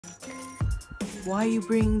Why are you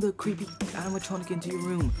bringing the creepy animatronic into your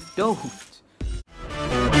room? Don't!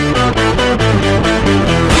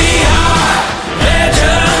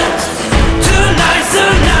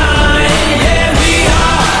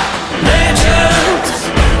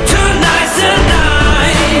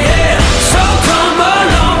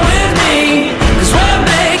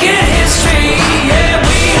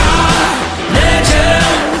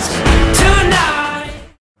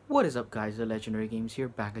 What is up guys, the Legendary Games here,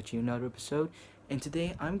 back at you another episode, and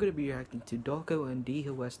today I'm going to be reacting to Dawko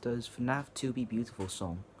DHeusta's FNAF 2 Be Beautiful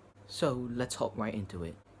song. So let's hop right into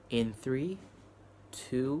it. In 3,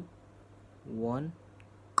 2, 1...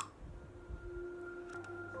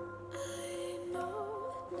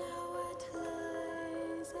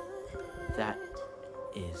 That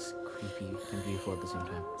is creepy and beautiful at the same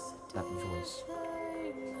time. That voice.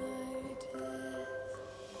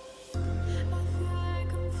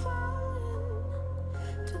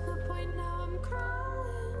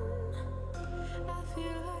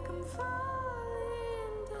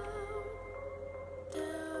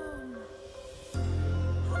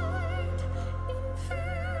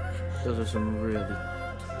 Those are some really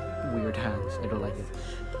weird hands. I don't like it.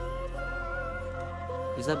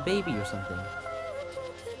 Is that baby or something?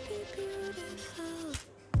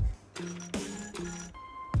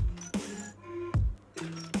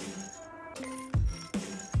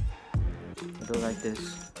 I don't like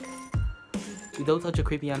this. You don't touch a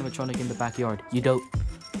creepy animatronic in the backyard. You don't.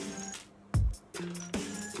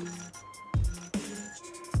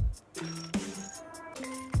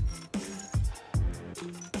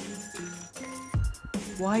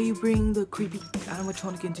 Why are you bringing the creepy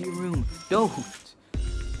animatronic into your room? Don't!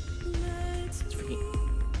 It's freaking...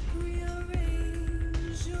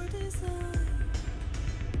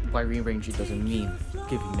 By rearrange it doesn't mean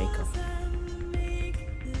give you makeup.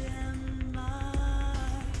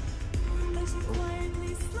 Oh.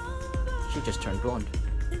 She just turned blonde.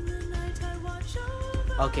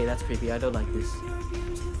 Okay, that's creepy. I don't like this.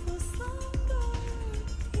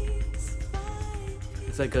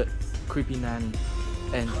 It's like a creepy nanny.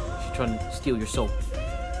 And she's trying to steal your soul.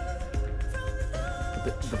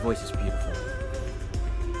 The voice is beautiful.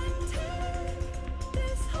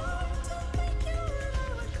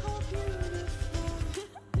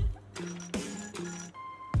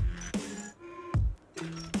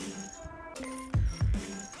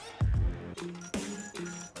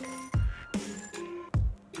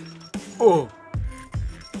 Oh!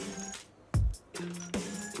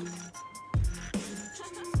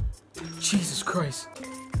 Jesus Christ.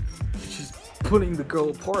 She's pulling the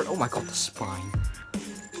girl apart. Oh my god, the spine.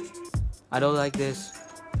 I don't like this.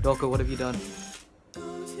 Dawko, what have you done?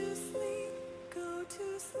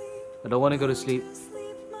 I don't want to go to sleep.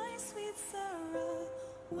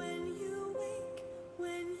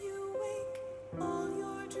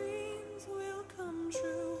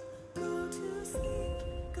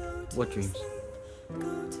 What dreams?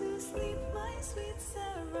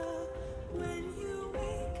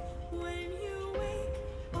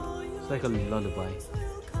 It's like a lullaby.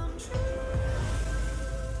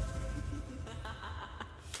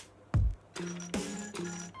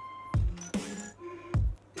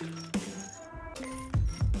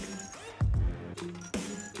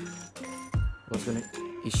 What's gonna...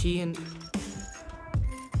 Is she in...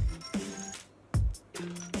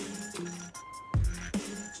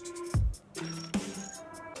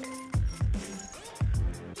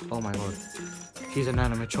 Oh my god. She's an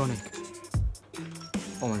animatronic.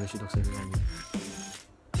 Oh my god, she looks like a zombie.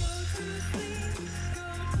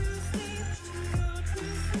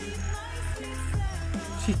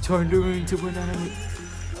 She turned her into an animal.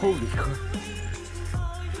 Holy crap.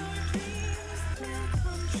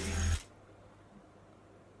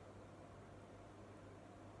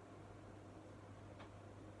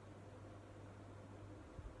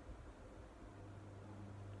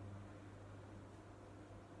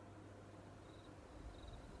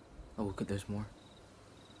 Oh, look, there's more.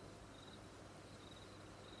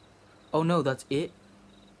 Oh no, that's it?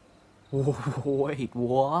 Wait,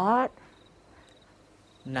 what?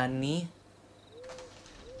 Nani?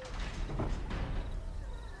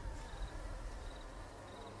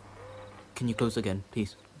 Can you close again,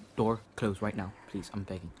 please? Door, close right now, please, I'm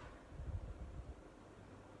begging.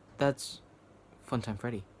 That's Funtime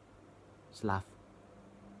Freddy. Just laugh.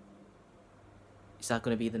 Is that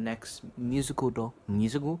gonna be the next song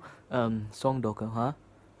Dawko, huh?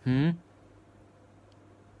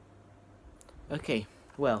 Okay,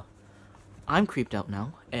 well, I'm creeped out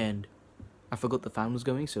now, and I forgot the fan was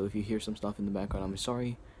going, so if you hear some stuff in the background, I'm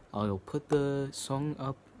sorry. I'll put the song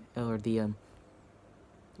up, or the,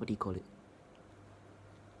 what do you call it?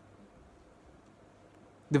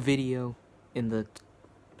 the video in the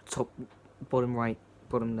top, bottom right,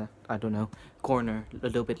 bottom left, I don't know, corner a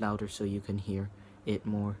little bit louder so you can hear it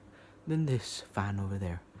more than this fan over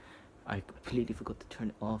there. I completely forgot to turn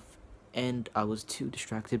it off, and I was too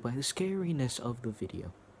distracted by the scariness of the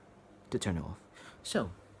video to turn it off.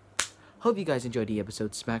 So, hope you guys enjoyed the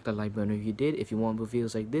episode. Smack that like button if you did. If you want more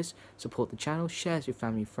videos like this, support the channel, share with your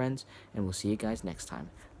family and friends, and we'll see you guys next time.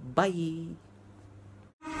 Bye!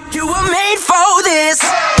 You were made for this.